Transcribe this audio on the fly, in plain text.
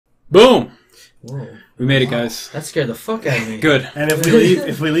Boom! Whoa. We made it, guys. That scared the fuck out of me. Good. And if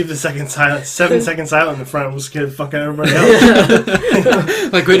we leave the 7 seconds silent in the front, we'll scare the fuck out of everybody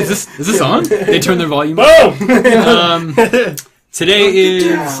else. Like, wait, is this on? They turn their volume Boom! Today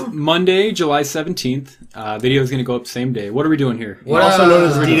is Monday, July 17th. Video is going to go up same day. What are we doing here? Also known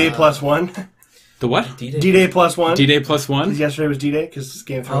as D-Day +1. The what? D-Day +1. D-Day +1? Yesterday was D-Day because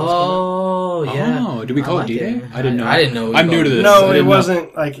Game of Thrones. Oh, yeah. Oh, did we call it D-Day? I didn't know. I didn't know. I'm new to this. No, it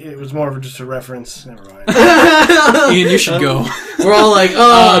wasn't. Like, it was more of just a reference. Never mind. Ian, you should go. We're all like,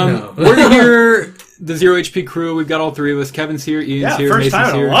 oh, no. We're here, the Zero HP crew. We've got all three of us. Kevin's here, Ian's here, first Mason's time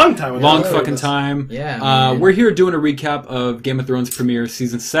in here. a long time. Long fucking time. Yeah. We're here doing a recap of Game of Thrones premiere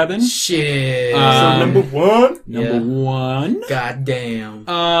season 7. Shit. So number one. Number 1. God damn.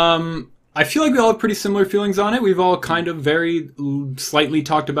 I feel like we all have pretty similar feelings on it. We've all kind of very slightly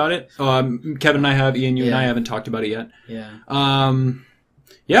talked about it. Kevin and I have. Ian, you and I haven't talked about it yet. Yeah.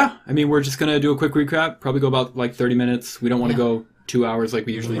 Yeah. I mean, we're just going to do a quick recap. Probably go about like 30 minutes. We don't want to go 2 hours like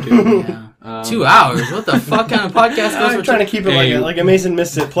we usually do. Yeah. 2 hours? What the fuck kind of podcast goes I'm trying to keep it like a Mason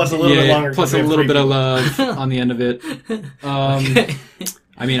missed it plus a little bit longer. Plus a little bit of love on the end of it. Okay.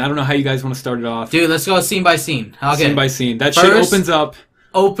 I mean, I don't know how you guys want to start it off. Dude, let's go scene by scene. Okay. Scene by scene. That First, shit opens up.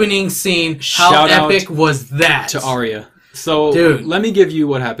 Opening scene. How Shout out epic was that? To Arya. So Dude. let me give you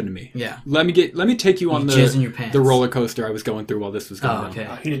what happened to me. Yeah. Let me take you on jizz in your pants. the roller coaster I was going through while this was going okay.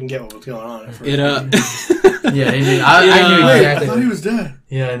 on. He didn't get what was going on at first. Yeah, I knew Wait, exactly. I thought he was dead.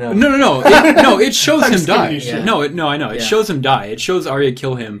 Yeah, I know. No. It shows him die. Yeah. No, I know. It shows him die. It shows Arya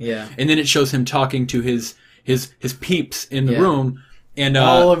kill him. Yeah. And then it shows him talking to his peeps in the room. And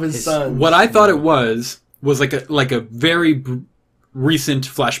all of his sons. What I thought it was like a very recent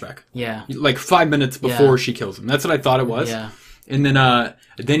flashback. Yeah. Like 5 minutes before she kills him. That's what I thought it was. Yeah. And then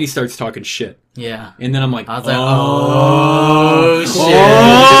he starts talking shit. Yeah. And then I'm like, I was like, oh shit.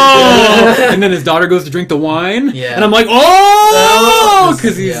 Oh! And then his daughter goes to drink the wine. Yeah. And I'm like, oh!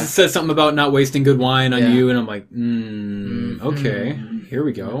 Because he Yeah. says something about not wasting good wine on Yeah. you. And I'm like, okay, here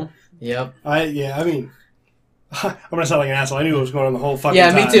we go. Yep. I mean, I'm gonna sound like an asshole. I knew what was going on the whole fucking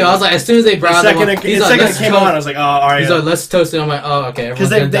time. Yeah, me too. I was like, as soon as they brought the him second up, it came on, I was like, oh, Arya. He's like, let's toast it. I'm like, oh, okay. Because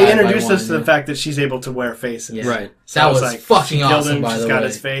they introduced us to the fact that she's able to wear faces. Yeah. Right. So That was like, fucking she killed awesome, him, by she's the got way.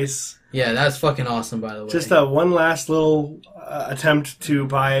 his face. Yeah, that's fucking awesome, by the way. Just one last little attempt to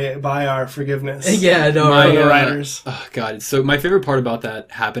buy our forgiveness. Yeah, no, from the right. writers. Oh, God. So my favorite part about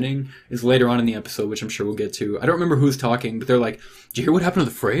that happening is later on in the episode, which I'm sure we'll get to. I don't remember who's talking, but they're like, did you hear what happened to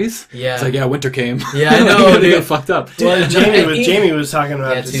the phrase? Yeah. It's like, yeah, winter came. Yeah, I know, They dude. got fucked up. Well, Jamie was talking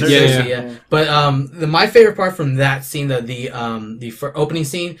about Yeah, the too, surgery. yeah. But my favorite part from that scene, the opening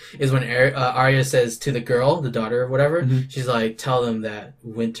scene, is when Arya says to the girl, the daughter or whatever, she's like, tell them that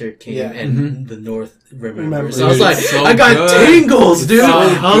winter came and the North remembers. So I was Dude, like, it's so I got good. tingles, dude. so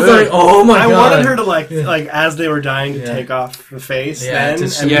I was good. like, oh my I god. wanted her to like as they were dying to take off the face and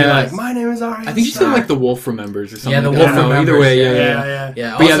be like, my name is Arya. I think she said like the wolf remembers or something. Yeah, the like wolf that. I don't know. remembers. Either way, yeah.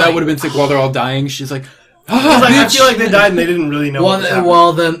 Yeah, But yeah, that would have been sick while they're all dying. She's like, I feel like they died and they didn't really know what was happening.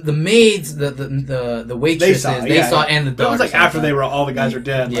 Well, the maids, the waitresses, they saw, and the But it was dogs. like after they were all the guys were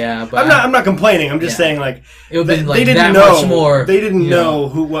dead. Yeah, but I'm not complaining. I'm just saying like it would have been like they didn't that know. much more. They didn't know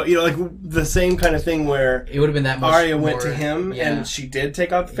what like the same kind of thing where it would have been that much. Arya went more, to him and she did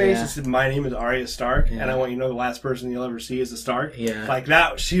take off the face and said, "My name is Arya Stark, and I want you to know the last person you'll ever see is a Stark." Yeah, like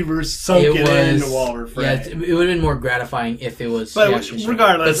that. She was sunk it into Walter Frey. Yeah, it would have been more gratifying if it was. But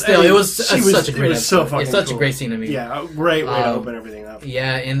regardless, but still, it was such a great. It was so fucking It's such cool. a great scene to me. Yeah, a great way to open everything up.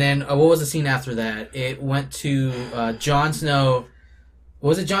 Yeah, and then what was the scene after that? It went to Jon Snow.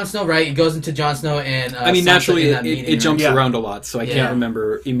 Was it Jon Snow? Right, it goes into Jon Snow and. I mean, Sansa naturally, in that meeting, it jumps right? around a lot, so I can't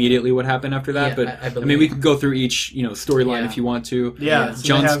remember immediately what happened after that. Yeah, but I mean, we could go through each storyline if you want to. Yeah,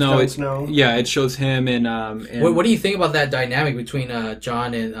 Jon Snow. Snow. Yeah, it shows him and. What do you think about that dynamic between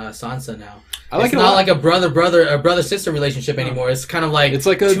Jon and Sansa now? I like it's it not a lot. like a brother sister relationship anymore. It's kind of like It's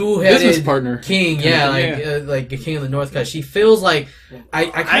like a two-headed business partner king. Yeah, like a king of the North. Cause she feels like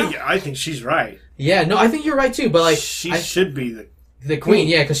I think she's right. Yeah, no, I think you're right too. But like she should be the queen.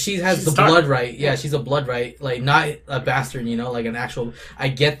 Yeah, because she has she's the Stark. blood right. Yeah, she's a blood right. Like not a bastard. Like an actual. I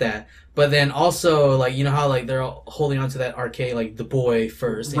get that. But then also like how like they're all holding on to that arcade like the boy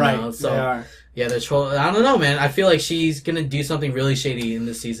first. You know? So they are. yeah, they're I don't know, man. I feel like she's gonna do something really shady in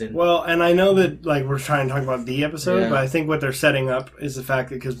this season. Well, and I know that like we're trying to talk about the episode, but I think what they're setting up is the fact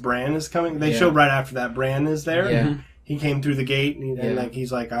that because Bran is coming, they showed right after that Bran is there. Yeah. He came through the gate and like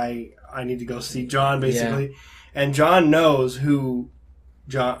he's like I need to go see Jon basically, and Jon knows who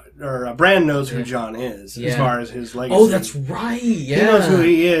Bran knows who Jon is as far as his legacy. Oh, that's right. Yeah, he knows who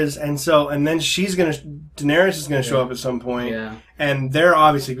he is, and then Daenerys is gonna show up at some point, and they're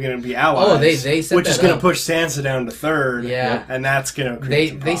obviously gonna be allies. Oh, they set which that is gonna up. push Sansa down to third. Yeah, and that's gonna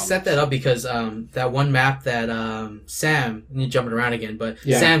create they set that up because that one map that Sam, you're jumping around again, but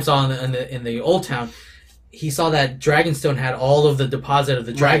Sam saw in the Old Town. He saw that Dragonstone had all of the deposit of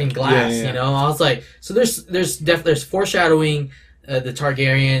the dragon glass. You know, I was like, so there's foreshadowing the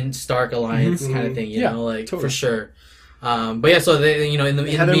Targaryen Stark alliance kind of thing. You know, like totally. For sure. But yeah, so they, in the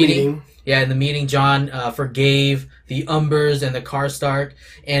meeting. Yeah, in the meeting, Jon forgave the Umbers and the Karstark,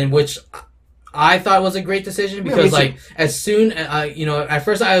 and which I thought was a great decision because, as soon at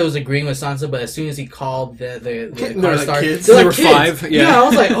first I was agreeing with Sansa, but as soon as he called the Karstark, they were 5. Yeah, I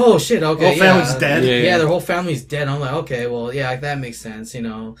was like, oh shit, okay, whole family's dead. Yeah, their whole family's dead. I'm like, okay, well, yeah, that makes sense.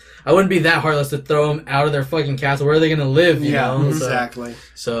 I wouldn't be that heartless to throw them out of their fucking castle. Where are they gonna live? You know? Exactly.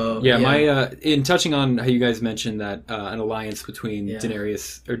 So my in touching on how you guys mentioned that an alliance between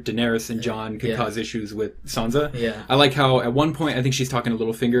Daenerys and Jon could cause issues with Sansa. Yeah, I like how at one point I think she's talking to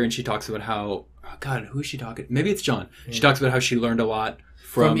Littlefinger and she talks about how. Oh God, who is she talking? Maybe it's Jon. She talks about how she learned a lot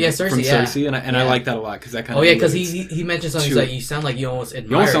from Cersei, and I like that a lot because that kind of. Oh yeah, because he mentioned something like you sound like you almost admire.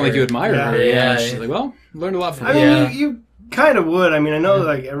 You almost sound like you admire her. Yeah, she's like, well, learned a lot from her. I mean, you kind of would. I mean, I know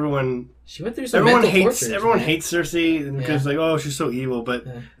like everyone. She went through some everyone mental hates tortures, everyone hates Cersei because she's so evil. But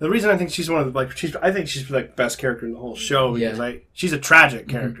the reason I think she's one of the I think she's like best character in the whole show because she's a tragic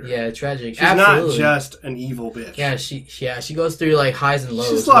character. Yeah, tragic. She's not just an evil bitch. Yeah, she goes through like highs and lows.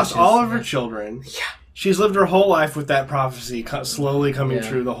 She's lost all of her children. Yeah. She's lived her whole life with that prophecy slowly coming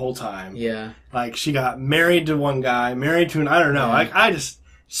true the whole time. Yeah. Like, she got married to one guy, married to I don't know. Like,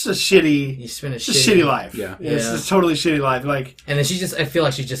 it's a shitty life. Yeah. It's a totally shitty life. Like, and then I feel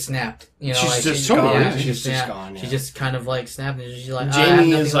like she just snapped. She's just gone. She's just gone. She just kind of like snapped and she's like,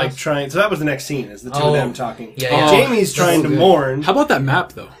 Jamie is like trying. So that was the next scene, is the two of them talking. Yeah. Jamie's trying to mourn. How about that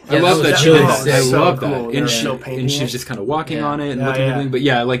map though? Yeah, I love that. I love that. And she's just kind of walking on it and looking at everything. But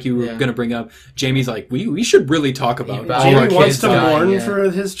yeah, like you were gonna bring up, Jamie's like, we should really talk about. Jamie wants to mourn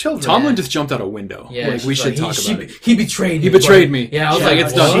for his children. Tomlin just jumped out a window. Yeah, like we should talk about it. He betrayed me. He betrayed me. Yeah, I was like,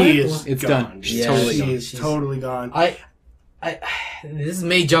 it's done. It's done. She's totally gone. This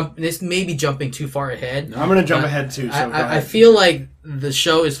may be jumping too far ahead. I'm gonna jump ahead too. So I feel like the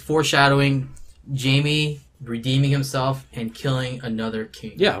show is foreshadowing Jamie redeeming himself and killing another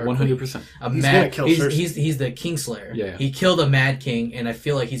king. Yeah, 100%. He's gonna kill Cersei. He's the Kingslayer. Yeah. He killed a mad king, and I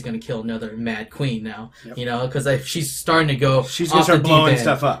feel like he's gonna kill another mad queen now. Yep. Because she's starting to go. She's gonna start blowing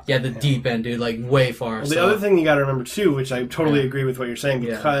stuff up. Yeah, the deep end, dude, like way far. Well, the other thing you got to remember too, which I totally agree with what you're saying,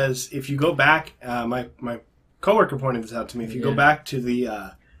 because if you go back, my coworker pointed this out to me. If you go back to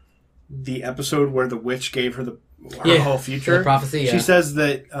the episode where the witch gave her her whole future, the prophecy, she says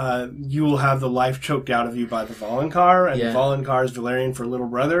that you will have the life choked out of you by the Voluncar, and the Voluncar is Valyrian for little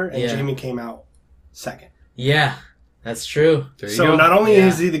brother, and Jamie came out second. Yeah, that's true. So not only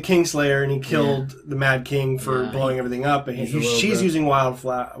is he the Kingslayer and he killed the Mad King for blowing everything up, but she's using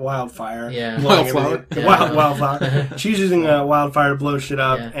wildfire. Yeah, wildfire. She's using wildfire to blow shit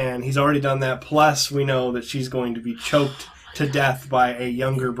up, and he's already done that. Plus, we know that she's going to be choked to death by a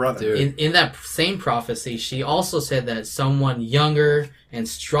younger brother. In that same prophecy, she also said that someone younger and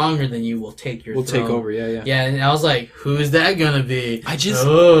stronger than you will take your throne. Take over, yeah. Yeah, and I was like, who's that gonna be?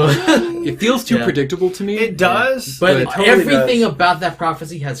 It feels too predictable to me. It does. But totally everything about that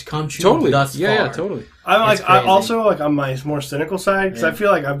prophecy has come true thus far. Yeah, totally. I'm on my more cynical side, because I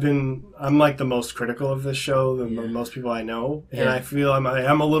feel like I'm like the most critical of this show than most people I know. And I feel I'm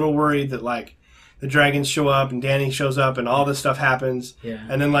a little worried that like, the dragons show up and Dany shows up and all this stuff happens,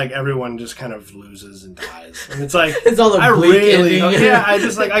 and then like everyone just kind of loses and dies, and it's like it's all a bleak ending. I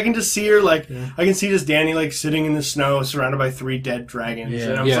just like I can just see her like I can see just Dany like sitting in the snow surrounded by 3 dead dragons,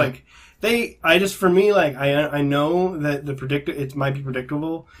 and I was like for me like I know that it might be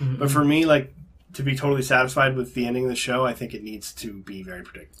predictable, but for me like to be totally satisfied with the ending of the show, I think it needs to be very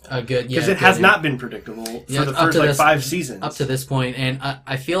predictable. Because it has not been predictable for the first 5 seasons. Up to this point, and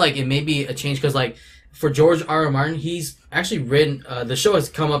I feel like it may be a change, because like, for George R.R. Martin, he's actually written, the show has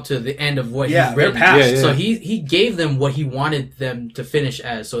come up to the end of what he's written. Past. So he gave them what he wanted them to finish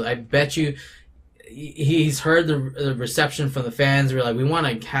as. So I bet you, he's heard the reception from the fans. We're like, we want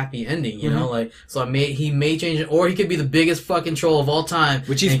a happy ending, you know, like so. He may change it, or he could be the biggest fucking troll of all time,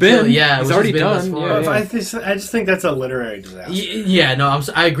 which he's been. He's already done. I just think that's a literary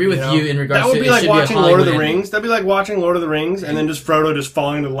disaster. I agree with you in regards. That would be like watching Lord of the Rings. That'd be like watching Lord of the Rings, and then just Frodo just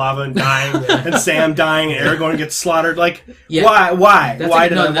falling into lava and dying, and Sam dying, and Aragorn gets slaughtered. Like, why?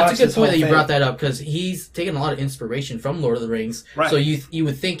 That's a good point that you brought that up, because he's taken a lot of inspiration from Lord of the Rings. Right. So you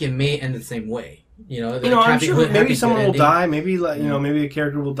would think it may end the same way. I'm sure maybe someone will die. Maybe maybe a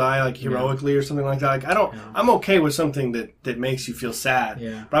character will die like heroically or something like that. Like I'm okay with something that makes you feel sad.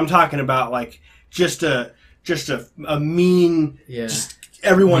 Yeah. But I'm talking about like just a mean. Yeah. Just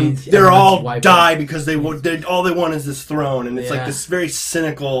everyone they're all die because all they want is this throne, and it's like this very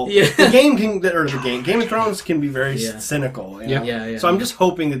cynical. Yeah. Game of Thrones can be very cynical. So I'm just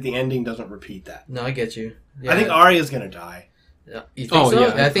hoping that the ending doesn't repeat that. No, I get you. Yeah. I think Arya's gonna die. You think so?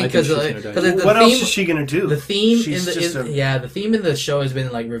 Yeah, I think because what else is she gonna do? The theme the theme in the show has been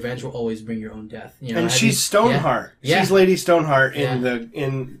like revenge will always bring your own death. You know, and she's Stoneheart. Yeah. She's Lady Stoneheart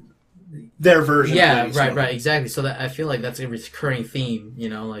in their version. Yeah, right, exactly. So that I feel like that's a recurring theme. You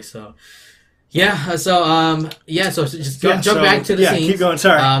know, like so. Yeah. So just jump back to the scenes. Keep going.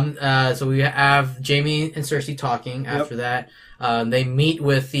 Sorry. So we have Jaime and Cersei talking. After that. They meet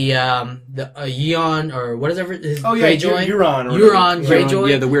with the Euron or whatever his Greyjoy. Euron Greyjoy.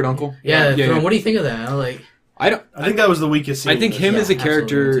 Yeah, the weird uncle. Yeah. What do you think of that? I think that was the weakest scene. I think him as a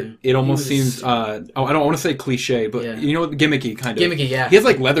character, it almost seems. I don't want to say cliche, but you know, gimmicky kind of. Gimmicky, yeah. He has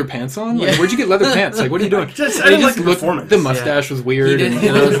like leather pants on. Like, where'd you get leather pants? Like, what are you doing? I didn't like the performance. The mustache was weird. He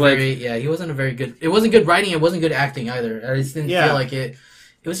wasn't a very good. It wasn't good writing. It wasn't good acting either. I just didn't feel like it.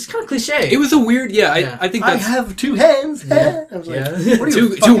 It was just kind of cliche. It was a weird, I think that's... I have two hands. I was like, what are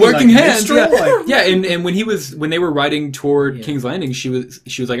you, two working like, hands. And when they were riding toward King's Landing, she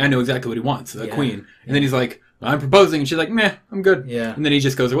was like, I know exactly what he wants, a queen. And then he's like, I'm proposing, and she's like, meh, I'm good. Yeah. And then he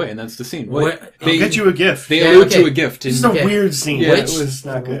just goes away, and that's the scene. I'll get you a gift. They allude to a gift. It's a weird scene. It was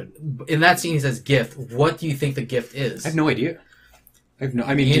not good. In that scene, he says gift. What do you think the gift is? I have no idea. Do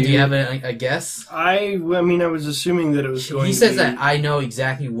you have a guess? I was assuming that it was going to be... He says that I know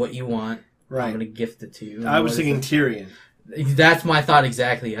exactly what you want. Right. I'm going to gift it to you. I was thinking Tyrion. That's my thought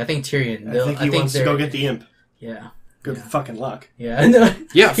exactly. I think Tyrion. I think he wants to go get the imp. Yeah. Good fucking luck. Yeah, no.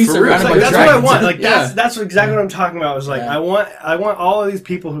 Yeah, he's surrounded by that's dragons. what I want. Like that's exactly what I'm talking about. Is like I want all of these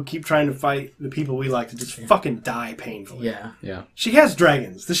people who keep trying to fight the people we like to just fucking die painfully. Yeah. She has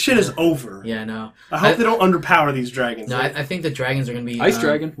dragons. This shit is over. Yeah, no. I hope they don't underpower these dragons. No, I think the dragons are gonna be ice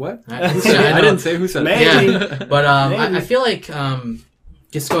dragon. What? I didn't say who said maybe. It. Yeah, but I feel like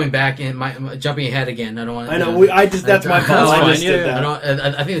just going back and jumping ahead again. I don't want. I know. That's my fault. I just did that.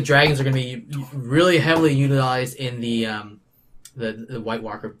 I think the dragons are gonna be really heavily utilized in the White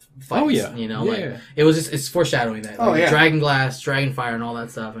Walker fights. Oh yeah, you know, it was just it's foreshadowing that. Dragon glass, dragon fire, and all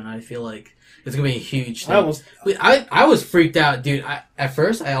that stuff. And I feel like it's gonna be a huge thing. I was freaked out, dude. At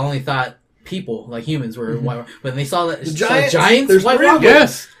first, I only thought people, like humans, were White Walker, but when they saw that giants, there's White Walker.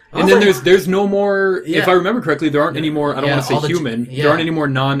 Yes. And then there's no more. If I remember correctly, there aren't any more. I don't want to say human. There aren't any more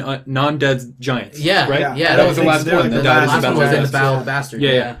non-dead giants. Yeah, right. Yeah, that was the last one. The last one was in the Battle of the Bastards.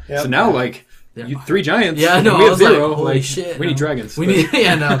 Yeah. So now, like, three giants. Yeah, no, we have zero. Like, holy shit. We need dragons. We need.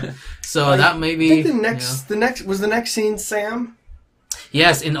 Yeah, no. So that may be. I think the next scene, Sam.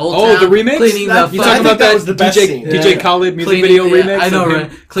 Yes, in Old Town. The remix? Cleaning you talking about that? Was the best DJ Khaled music video remix? I know,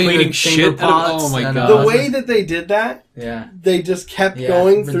 right? Cleaning shit. Pots. Oh my god! The way that they did that, they just kept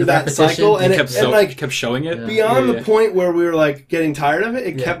going through that cycle, and it kept showing it beyond the point where we were like getting tired of it.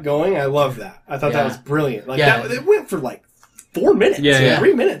 It kept going. I love that. I thought that was brilliant. Like it went for like 4 minutes.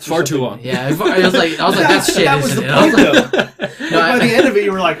 3 minutes. Far too long. Yeah, I was like, that's shit. That was the point, though. By the end of it,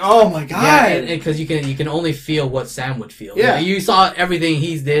 you were like, "Oh my god!" Yeah, because you can only feel what Sam would feel. Yeah, you saw everything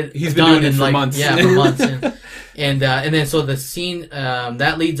he's been doing it for months. Yeah, for months. And then so the scene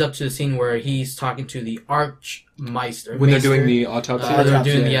that leads up to the scene where he's talking to the Archmeister when they're doing the autopsy. They're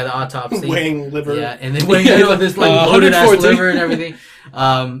doing the autopsy, weighing liver. Yeah, and then weighing this like loaded ass liver and everything.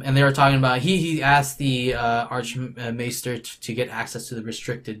 And they were talking about he asked the Archmeister to get access to the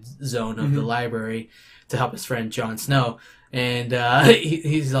restricted zone of the library to help his friend Jon Snow, and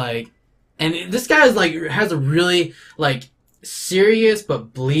he's like, and this guy is like has a really like serious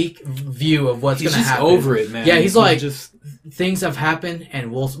but bleak view of what's going to happen. He's over it, man. Yeah, he's like things have happened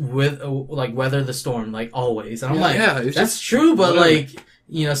and we'll weather the storm like always. And I'm that's true, but whatever. Like.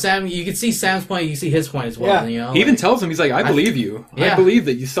 You know, Sam. You can see Sam's point. You can see his point as well. Yeah. You know, he even tells him, he's like, "I believe you. I believe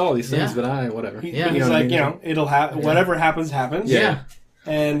that you saw these things, but whatever." He's like, it'll happen. Whatever happens, happens. Yeah.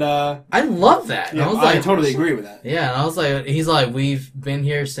 And I love that. Yeah, I totally agree with that. Yeah, and I was like, he's like, we've been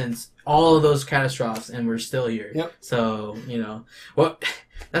here since all of those catastrophes, and we're still here. Yep. So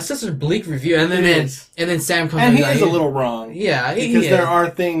that's just a bleak review. And then Sam comes and he is a little wrong. Yeah, because there are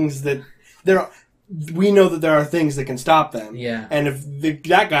things that we know that there are things that can stop them. Yeah. And if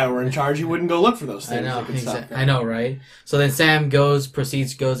that guy were in charge, he wouldn't go look for those things that can stop them. I know, right? So then Sam goes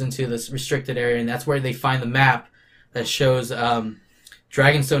into this restricted area, and that's where they find the map that shows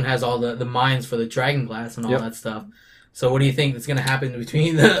Dragonstone has all the mines for the dragon glass and all that stuff. So what do you think is going to happen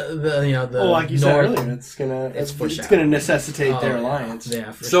between the like you said earlier, it's gonna necessitate their alliance.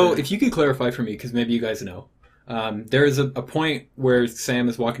 Yeah. So if you could clarify for me, because maybe you guys know, there is a point where Sam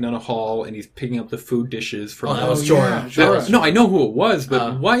is walking down a hall and he's picking up the food dishes from. That was Jorah. No, I know who it was,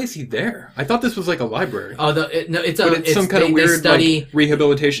 but why is he there? I thought this was like a library. It's some kind of weird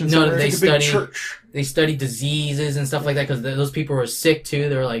rehabilitation. No, they study church. They study diseases and stuff like that because those people were sick too.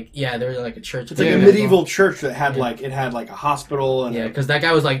 They were like, they're like a church. It's like a medieval church that had it had like a hospital and because that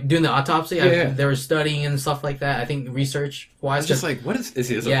guy was like doing the autopsy. They were studying and stuff like that. I think research wise. Just like, what is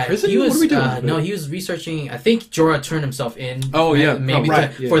he? Is it a prison? He was. What are we doing? No, he was researching. I think Jorah turned himself in. Oh yeah, maybe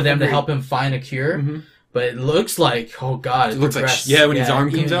for them to help him find a cure. Mm-hmm. But it looks like, oh god, it looks like when his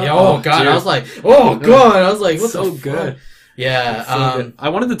arm comes out. Oh god, I was like, oh god, I was like, what's so good. Yeah, I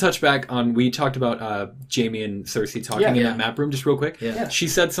wanted to touch back on, we talked about Jaime and Cersei talking in that map room just real quick. Yeah. She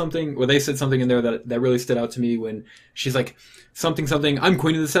said something, they said something in there that really stood out to me when she's like, something, I'm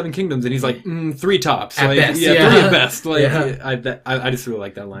Queen of the Seven Kingdoms, and he's like, 3 tops. At best, 3 at best. I just really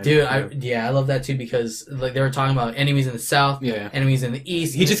like that line. Dude, I love that too because like they were talking about enemies in the south, enemies in the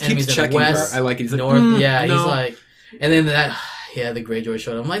east, he just keeps checking in the west, her. I like it. He's like, north, no. He's like, and then that... Yeah, the Greyjoy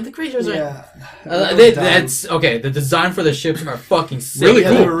showed up. I'm like, the Greyjoys are... that's... Okay, the design for the ships are fucking sick. Really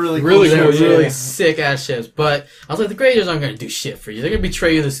cool. They were really cool. They were really sick-ass ships. But I was like, the Greyjoys aren't going to do shit for you. They're going to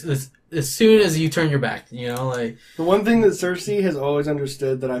betray you as soon as you turn your back, like... The one thing that Cersei has always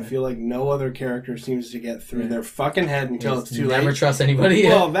understood that I feel like no other character seems to get through their fucking head until it's too late. Never trust anybody.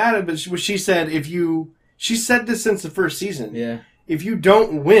 Well, but she said, she said this since the first season. Yeah. If you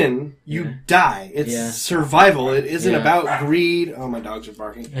don't win, you die. It's survival. It isn't about greed. Oh, my dogs are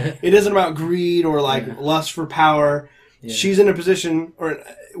barking. It isn't about greed or lust for power. Yeah. She's in a position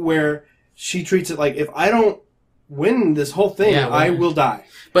where she treats it like, if I don't win this whole thing, I will die.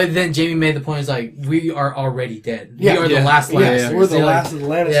 But then Jaime made the point, is like, we are already dead. We are the last Lannisters. We're the last of the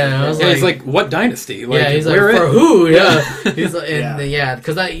Lannisters. Yeah, it's like, what dynasty? Like, he's like, for who? Yeah. He's like,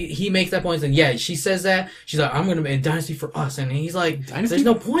 because he makes that point, and she says that. She's like, I'm going to make a dynasty for us. And he's like, there's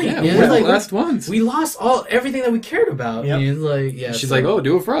no point. Yeah, we're the last ones. We lost everything that we cared about. Yep. And he's like, she's like,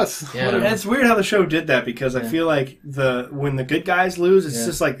 do it for us. Yeah. And it's weird how the show did that, because I feel like when the good guys lose, it's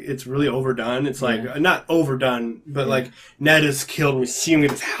just like, it's really overdone. It's like, not overdone, but like, Ned is killed, and we see him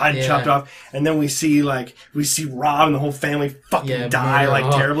get his head chopped off, and then we see Rob and the whole family fucking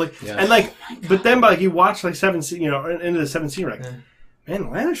die terribly, and but then you watch into the 7th scene, like, man, the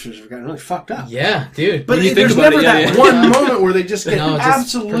Lannisters have gotten really fucked up. Yeah, dude. But there's never that one moment where they just get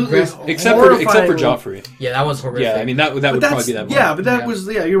absolutely except for Joffrey. Yeah, that was horrific. Yeah, I mean that would probably be that. Yeah, but that was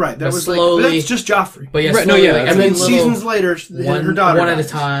you're right. That was slowly, but that's just Joffrey. But and then seasons later, her daughter one at a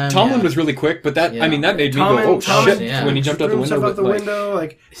time. Tomlin was really quick, but that that made me go, oh shit, when he jumped out the window.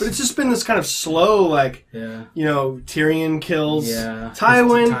 But it's just been this kind of slow, Tyrion kills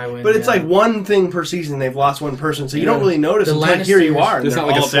Tywin, but it's like one thing per season. They've lost one person, so you don't really notice until here you are. There's not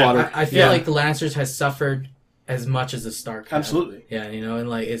like a slaughter. I feel like the Lannisters has suffered as much as the Stark have. Absolutely. Yeah,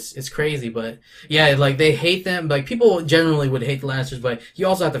 and it's crazy, but they hate them. Like, people generally would hate the Lannisters, but you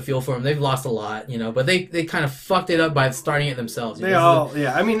also have to feel for them. They've lost a lot, but they kind of fucked it up by starting it themselves.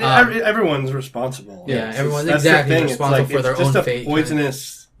 I mean, everyone's responsible. Yeah, everyone's exactly responsible for their own fate.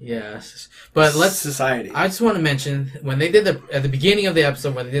 Poisonous. Yes, but society. I just want to mention when they did at the beginning of the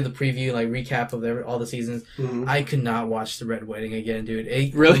episode, when they did the preview, recap of all the seasons, I could not watch the Red Wedding again, dude.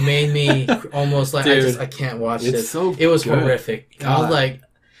 It really made me almost like, I can't watch it. It was horrific. God. I was like.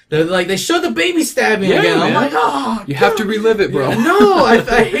 They showed the baby stabbing again. Man. I'm like, oh, you have to relive it, bro. No, I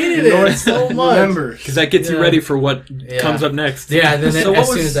hated it so much. Because that gets you ready for what comes up next. Yeah, then soon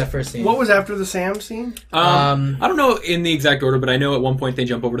as that first scene. What was after the Sam scene? I don't know in the exact order, but I know at one point they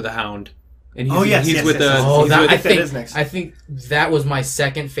jump over to the Hound. And he's with the. I think that was my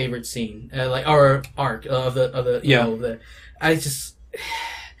second favorite scene, or arc of the. I just.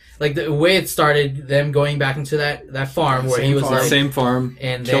 Like, the way it started, them going back into that farm where he was same farm,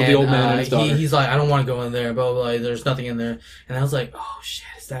 and killed the old man and his daughter. He's like, I don't want to go in there, blah, blah, blah, there's nothing in there. And I was like, oh shit,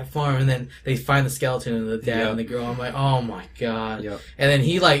 it's that farm. And then they find the skeleton of the dad and the girl. I'm like, oh my god. Yep. And then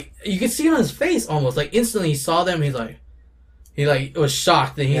he you could see it on his face almost, instantly he saw them, he was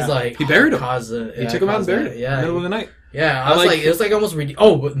shocked, and he's like, he buried him. He took him out and buried him in the middle of the night. Yeah, I was like, it was like almost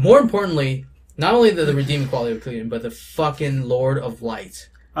but more importantly, not only the redeeming quality of Cleveland, but the fucking Lord of Light.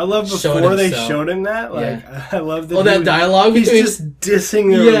 I love before they showed him that. Like, I love that dialogue. He's just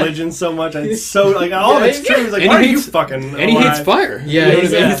dissing their religion so much. It's so like all of it's true. He's like, why are you fucking? And he hates fire. Yeah, you know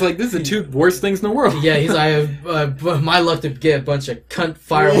what I mean? He's like, this is the two worst things in the world. Yeah, he's like, my luck to get a bunch of cunt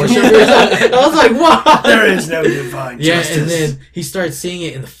fire worshippers. I was like, what? There is no divine justice. And then he started seeing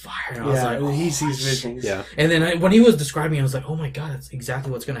it in the fire. And I was like, he sees visions. Yeah. And then when he was describing it, I was like, oh my god, that's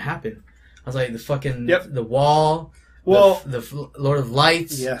exactly what's gonna happen. I was like, the fucking the wall. Well, the Lord of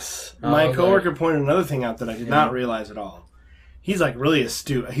Lights. Yes. My coworker pointed another thing out that I did not realize at all. He's like really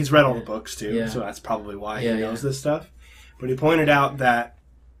astute. He's read all the books too, so that's probably why he knows this stuff. But he pointed out that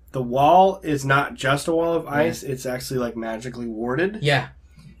the wall is not just a wall of ice, it's actually like magically warded. Yeah.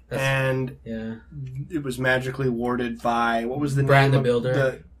 And it was magically warded by, what was the Bran name? the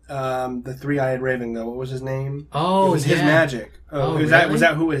Builder. The three-eyed raven, though. What was his name? Oh, it was his magic. Was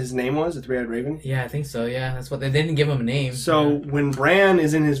that who his name was? The three-eyed raven? Yeah, I think so. Yeah, that's what they didn't give him a name. So when Bran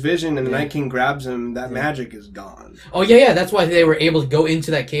is in his vision and the Night King grabs him, that magic is gone. Oh yeah. That's why they were able to go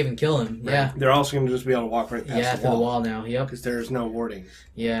into that cave and kill him. Right. Yeah. They're also going to just be able to walk right past the wall now. Yep. Because there's no warding.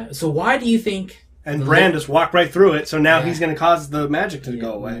 Yeah. So why do you think? And Bran just walked right through it, so now he's going to cause the magic to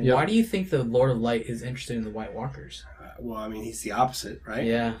go away. Yep. Why do you think the Lord of Light is interested in the White Walkers? Well, I mean, he's the opposite, right?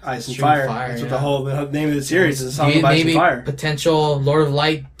 Yeah. Ice and fire. That's what the name of the series is. A song of Ice and Fire. Potential Lord of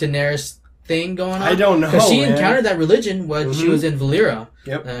Light Daenerys thing going on. I don't know. Because she encountered that religion when she was in Valyria.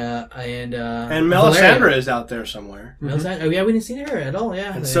 Yep. And Melisandre is out there somewhere. Melisandre? Oh yeah, we didn't see her at all.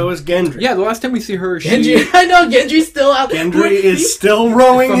 Yeah. And so is Gendry. Yeah, the last time we see her, Gendry. I know Gendry's still out there. Gendry is still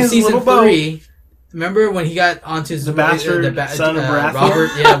rowing his little boat. Remember when he got onto the bastard son of Baratheon?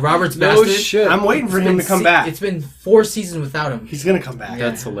 Robert, Robert's bastard. Shit. I'm waiting for him to come back. It's been 4 seasons without him. He's gonna come back.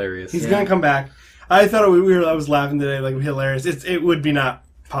 That's hilarious. He's gonna come back. I thought I was laughing today, like hilarious. It would be not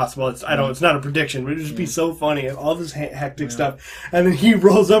possible. It's not a prediction, but it'd just be so funny. All this hectic stuff, and then he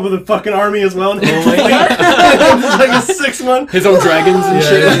rolls up with a fucking army as well. And oh my god, it's like a 6 one. His own dragons and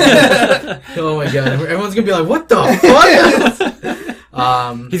shit. Oh my god, everyone's gonna be like, "What the fuck?"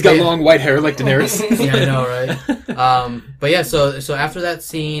 He's got long white hair like Daenerys. Yeah, I know, right? But yeah, so after that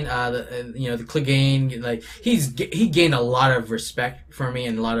scene, the Clegane, like he gained a lot of respect for me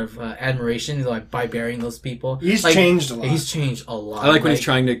and a lot of admiration, like by burying those people. He's changed a lot. He's changed a lot. I like when he's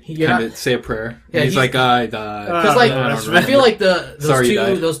trying to kind of say a prayer. Yeah, he's like, I died. Because I feel like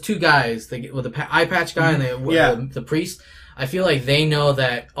those two guys, with the eye patch guy and the priest. I feel like they know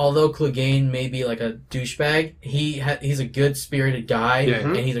that although Clegane may be like a douchebag, he's a good spirited guy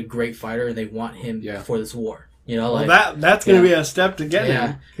and he's a great fighter, and they want him for this war. You know, like that's going to be a step to get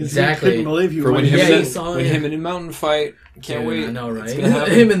him. Exactly. He couldn't believe you. When him in a mountain fight. Can't wait. I know, right?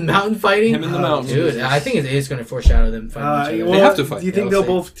 Him in mountain fighting. Him in the mountain, dude. I think it's going to foreshadow them fighting each other. They have to fight. Do you think they'll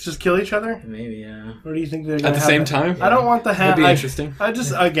both just kill each other? Maybe, yeah. Or do you think they're at the same time? I don't want the That'd be interesting.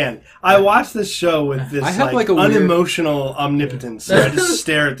 I watch this show with this unemotional omnipotence. So I just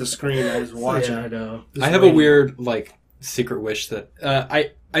stare at the screen. I just watch it. I know. I have a weird secret wish that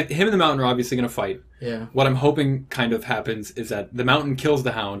him and the mountain are obviously going to fight. Yeah. What I'm hoping kind of happens is that the mountain kills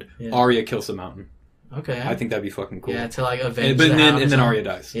the hound. Arya kills the mountain. Okay. I think that'd be fucking cool. Yeah, to avenge and then Arya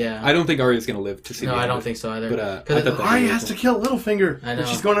dies. Yeah. I don't think Arya's gonna live to see. No, I don't think so either. But Arya has to kill Littlefinger. I know.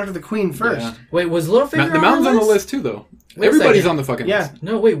 She's going after the queen first. Yeah. Wait, was Littlefinger the mountain's on the list too, though. Everybody's on the fucking list.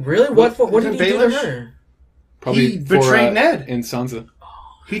 No, wait, really? What did he do to her? Probably he betrayed Ned and Sansa.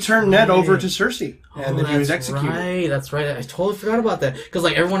 He turned Ned over to Cersei, and then he was executed. That's right. I totally forgot about that because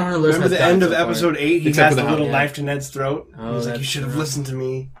everyone on her list. Remember the end of episode 8? He has the little knife to Ned's throat. He's like, "You should have listened to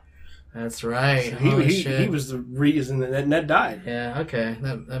me." That's right. So he was the reason that Ned died. Yeah, okay.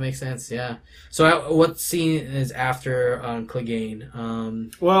 That makes sense, yeah. So what scene is after Clegane?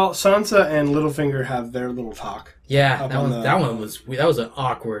 Well, Sansa and Littlefinger have their little talk. Yeah, that one was an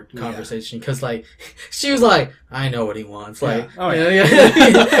awkward conversation because she was like, "I know what he wants." And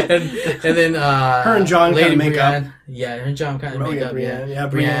then her and Jon kind of make up. Yeah, her and Jon kind of make up.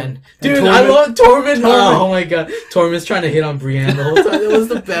 Brienne. Dude, I love Tormund. Oh my god, Tormund's trying to hit on Brienne the whole time. It was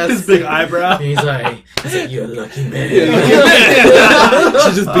the best. His big eyebrow. And he's like, "You're a lucky man."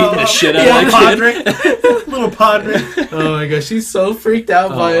 She's just beating the shit out of Podrick. Little Podrick. Oh my god, she's so freaked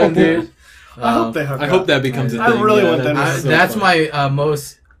out by him, dude. I hope they hook up. I hope that becomes a thing. I really want them to so that's fun.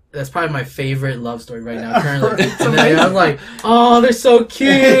 That's probably my favorite love story right now, currently. I'm like, oh, they're so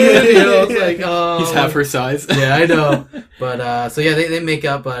cute. It's like, oh. He's half her size. Yeah, I know. But, so yeah, they make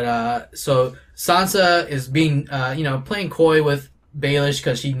up. But, so Sansa is being, playing coy with Baelish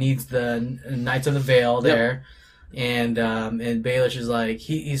because she needs the Knights of the Vale there. And Baelish is like,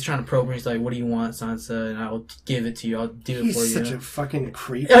 he's trying to probe her. He's like, what do you want, Sansa? And I'll give it to you. I'll do it for you. He's such a fucking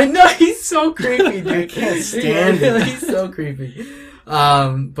creep. I know, he's so creepy, dude. I can't stand him. He's so creepy.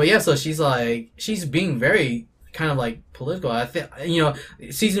 But yeah, so she's being very kind of like political. I think,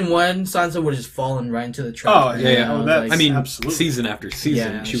 season 1, Sansa would have just fallen right into the trap. Oh yeah, I mean, absolutely. Season after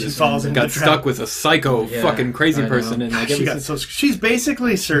season, she got stuck with a psycho fucking crazy person, and she's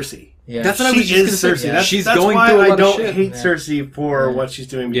basically Cersei. Yeah. That's what I was just going to say. Yeah. She's going through a lot of shit. I don't hate Cersei for what she's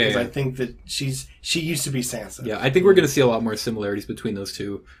doing because I think that she used to be Sansa. Yeah, I think we're going to see a lot more similarities between those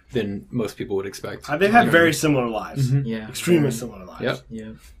two than most people would expect. They've had very similar lives. Mm-hmm. Yeah. Extremely similar lives.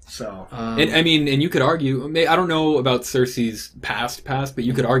 Yep. So, and you could argue, I don't know about Cersei's past, but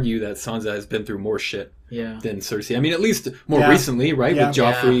you could argue that Sansa has been through more shit than Cersei. I mean, at least more recently, right? With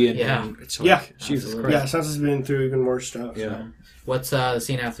Joffrey and it's like, Jesus Christ. Yeah, Sansa's been through even more stuff. Yeah. So. What's the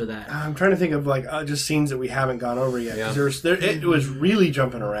scene after that? I'm trying to think of just scenes that we haven't gone over yet. Because it was really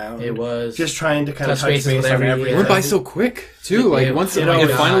jumping around. It was just trying to kind of touch base on everything. It went by so quick too. Like once it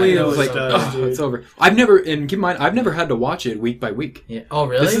finally it was like, it's over. I've never keep in mind, I've never had to watch it week by week. Yeah. Oh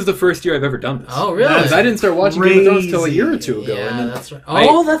really? This is the first year I've ever done this. Oh really? Because I didn't start watching Game of Thrones until a year or two ago. Yeah, that's right.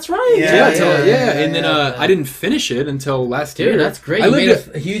 Oh, that's right. Yeah. And then I didn't finish it until last year. Dude, that's great. You made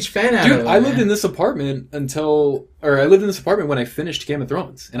a huge fan out of it. Dude, I lived in this apartment when I finished Game of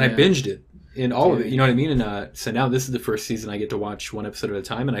Thrones, and I binged it in all of it. You know what I mean? And so now this is the first season I get to watch one episode at a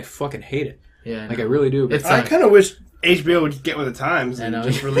time, and I fucking hate it. Yeah, I really do. I kind of wish HBO would get with the times and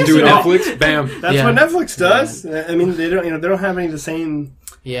just release it. Netflix, bam. That's what Netflix does. Yeah. I mean, they don't have any of the same.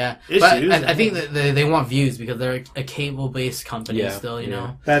 Yeah, issues. But I think that they want views because they're a cable-based company still, you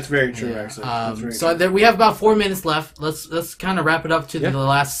know. That's very true, actually. We have about 4 minutes left. Let's kind of wrap it up to the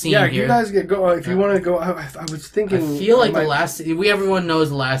last scene here. Yeah, you guys get go. If you want to go, I was thinking. I feel like the last. Everyone knows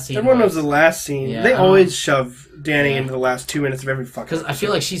the last scene. Everyone knows the last scene. Yeah, they always shove Dany into the last 2 minutes of every fucking. Because I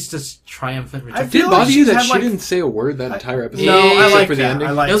feel like she's just triumphant. Did it bother you that she didn't say a word that entire episode? No, I like the ending.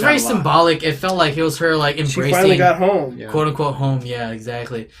 It was very symbolic. It felt like it was her like embracing. She finally got home. Quote unquote home. Yeah,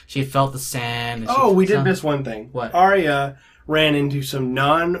 exactly. She felt the sand. We did miss one thing. What? Arya ran into some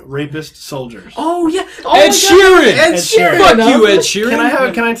non-rapist soldiers. Oh yeah, Ed Sheeran. Ed Sheeran. Fuck you, Ed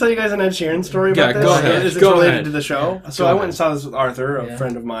Sheeran. Can I tell you guys an Ed Sheeran story about this? Go ahead. Is it related to the show? So I went and saw this with Arthur, a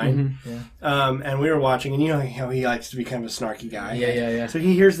friend of mine. Mm-hmm. And we were watching, and you know how he likes to be kind of a snarky guy. Yeah. So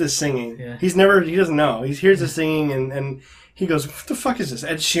he hears this singing. Yeah. He doesn't know. He hears this singing, and he goes, "What the fuck is this?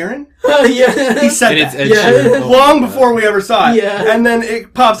 Ed Sheeran?" Yeah. He said that. Ed Sheeran. Long before we ever saw it. Yeah. And then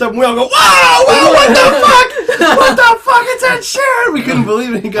it pops up, and we all go, "Wow! What the fuck? What the fuck? It's Ed Sheeran!" We couldn't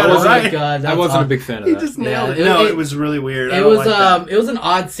believe it. He got it right. God, I wasn't a big fan of that. He just nailed it. No, it was really weird. It was an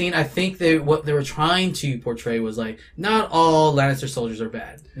odd scene. I think what they were trying to portray was like not all Lannister soldiers are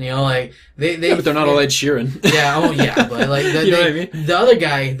bad. You know, like they but they're not all Ed Sheeran. Yeah, but like you know what I mean? The other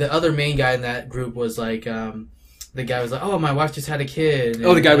guy, the other main guy in that group was like the guy was like, "Oh, my wife just had a kid." And,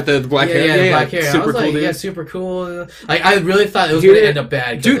 the guy with the black hair. Yeah, black hair. Super I was cool, like, dude. yeah, super cool. Like, I really thought it was going to end up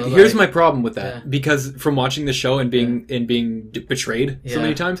bad. Dude, here's my problem with that. Because from watching the show and being betrayed so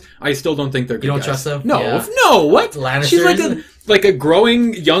many times, I still don't think they're good. You don't guys. trust them? No, no. What? Lannisters? She's like a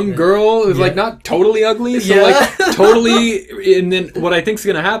growing young girl who's like not totally ugly, so like totally. And then what I think's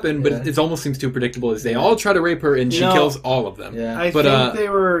gonna happen, but it almost seems too predictable, is they all try to rape her and she kills all of them. Yeah. I think they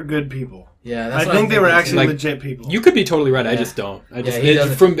were good people. Yeah, that's I think they were actually legit people. You could be totally right. I just don't. I've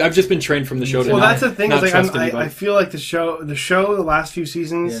just been trained from the show to not. Well, that's the thing. Is like I feel like the last few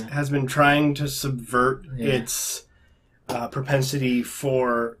seasons has been trying to subvert its propensity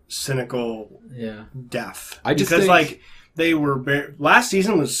for cynical death. I just because think, like they were last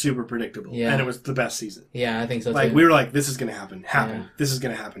season was super predictable, and it was the best season. Yeah, I think so. Like too. we were like, this is gonna happen. This is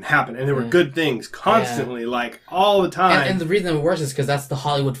gonna happen, and there were good things constantly, like all the time. And the reason it works is because that's the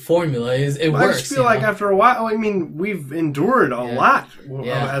Hollywood formula. It works. I just feel like after a while, I mean, we've endured a lot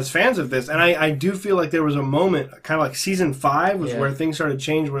as fans of this, and I do feel like there was a moment, kind of like season 5 was where things started to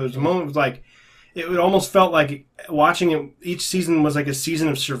change. Where there was a moment, it was like it almost felt like watching it. Each season was like a season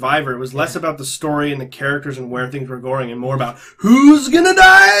of Survivor. It was less about the story and the characters and where things were going, and more about who's gonna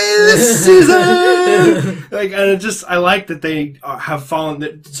die this season. Like, and it just, I like that they have fallen.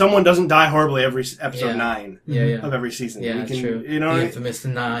 That someone doesn't die horribly every episode 9 of every season. Yeah, that's true. You know, the infamous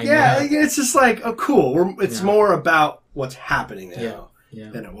 9. Yeah, it's just like, oh, cool. It's more about what's happening now.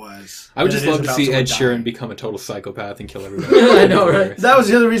 than it was. I would just love to see Ed Sheeran become a total psychopath and kill everybody. I know, right? That was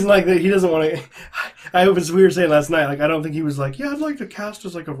the other reason, like, that he doesn't want to. I was we were saying last night, like, I don't think he was like, yeah, I'd like to cast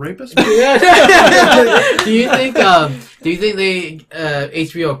as like a rapist. Do you think they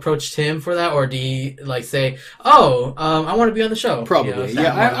HBO approached him for that, or do you like say, oh, I want to be on the show? Probably,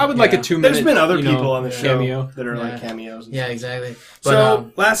 I would like a 2 minute. There's been other people on the show cameo that are like cameos. Yeah, exactly. But,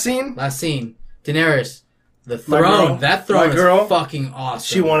 so last scene, Daenerys. The throne. That throne is fucking awesome.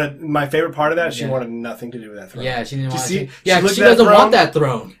 She wanted my favorite part of that. She wanted nothing to do with that throne. Yeah, she didn't want to. She doesn't want that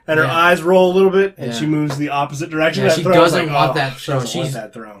throne. And her eyes roll a little bit, and she moves the opposite direction. Yeah, she doesn't want that throne. She's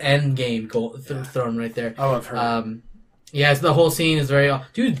end game throne right there. I love her. Yeah, so the whole scene is very.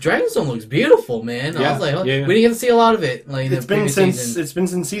 Dude, Dragonstone looks beautiful, man. I was like, we didn't get to see a lot of it. Like it's been since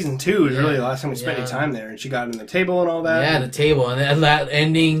season 2. Is really the last time we spent any time there, and she got in the table and all that. Yeah, the table and that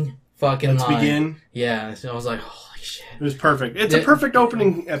ending fucking Let's begin. Yeah, so I was like, holy shit. It was perfect. It's a perfect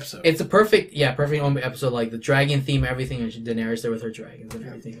opening episode. It's a perfect opening episode. Like the dragon theme, everything, and Daenerys there with her dragons and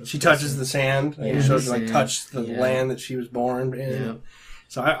everything. She touches the sand. It shows her touch the land that she was born in. Yeah.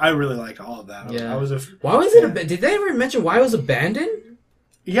 So I really liked all of that. Why was it? Did they ever mention why it was abandoned?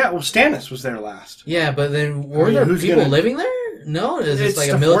 Yeah, well, Stannis was there last. Yeah, but then were there people living there? No, is this like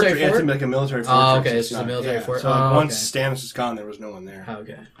a military fort? It's like a military fort. Oh, okay, it's just a military fort. So once Stannis is gone, there was no one there. Oh,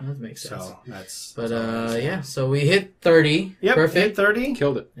 okay, that makes sense. So that's. But so we hit 30. Yep, perfect. Hit 30.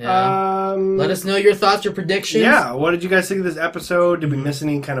 Killed it. Yeah. Let us know your thoughts, your predictions. Yeah, what did you guys think of this episode? Did we miss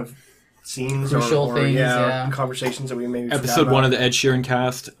any kind of scenes crucial or things, conversations that we maybe episode 1 of the Ed Sheeran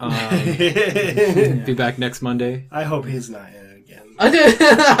cast? Be back next Monday. I hope he's not in it again.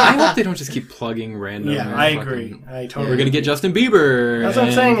 I hope they don't just keep plugging random. Yeah, I agree. I totally. We're gonna get Justin Bieber. That's what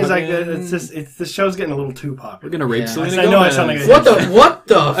I'm saying. Is like this show's getting a little too popular. We're gonna rape Selena Gomez. I know I sound like what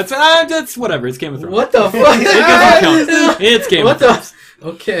the? That's whatever. It's Game of Thrones. What the fuck? It's Game of Thrones.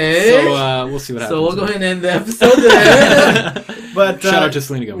 Okay. So we'll see what happens. So we'll go ahead and end the episode there. But shout out to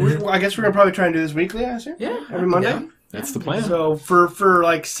Selena Gomez. I guess we're gonna probably try and do this weekly. I assume. Yeah. Every Monday. Yeah. That's the plan. So for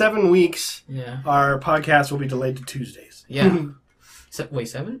like 7 weeks, our podcast will be delayed to Tuesdays. Yeah. Wait,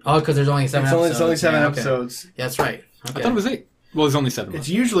 7? Oh, because there's only 7 episodes. It's only 7 episodes. Yeah, that's right. Okay. I thought it was 8. Well, it's only 7. It's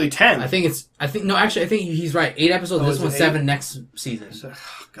usually 10. I think he's right. 8 episodes. This one's 7 next season.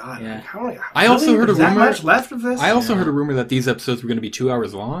 God. Yeah. I also heard a rumor. That much left of this? I also heard a rumor that these episodes were going to be 2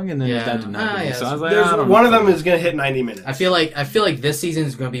 hours long, and then that did not happen. So I was like, one of them is going to hit 90 minutes. I feel like this season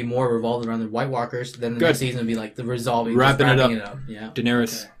is going to be more revolved around the White Walkers. Then the next season will be like the resolving, wrapping it up. Yeah.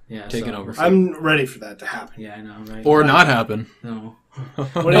 Daenerys taking over. I'm ready for that to happen. Yeah, I know, right? Or not happen. No.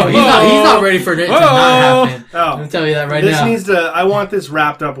 He's not ready for it to not happen. I'm gonna tell you that right now. I want this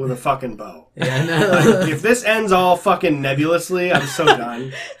wrapped up with a fucking bow. Yeah, no. If this ends all fucking nebulously, I'm so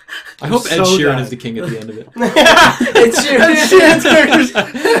done. I hope Ed Sheeran is the king at the end of it. Ed Sheeran's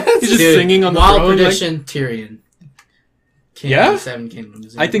he's just singing on the wild throne. Prediction, Tyrion. King of the 7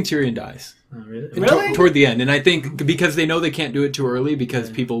 Kingdoms. I think Tyrion dies. Oh, really? Toward the end. And I think because they know they can't do it too early because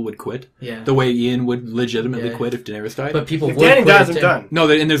people would quit. Yeah. The way Ian would legitimately quit if Daenerys died. But people if would Dany quit. dies, I'm done. No,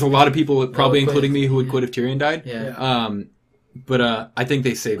 and there's a lot of people, probably including me, who would quit if Tyrion died. Yeah. But I think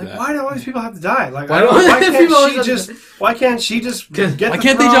they saved that. Why do all these people have to die? Like, why can't she just get the Why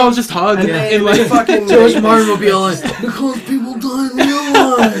can't they all just hug and like fucking George Martin will be all like, because people die in real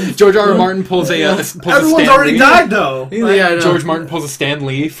life. George R. R. Martin pulls Everyone's Stan already Lee. died though. George Martin pulls a Stan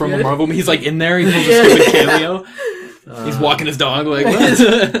Lee from a Marvel movie. He's like in there. He pulls a stupid cameo. He's walking his dog like.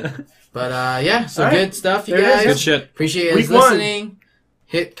 What? But good stuff, you guys. Good shit. Appreciate you listening.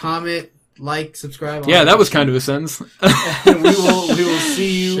 Hit comment. Like, subscribe. Yeah, that was kind of a sentence. we will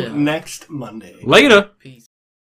see you next Monday. Later. Peace.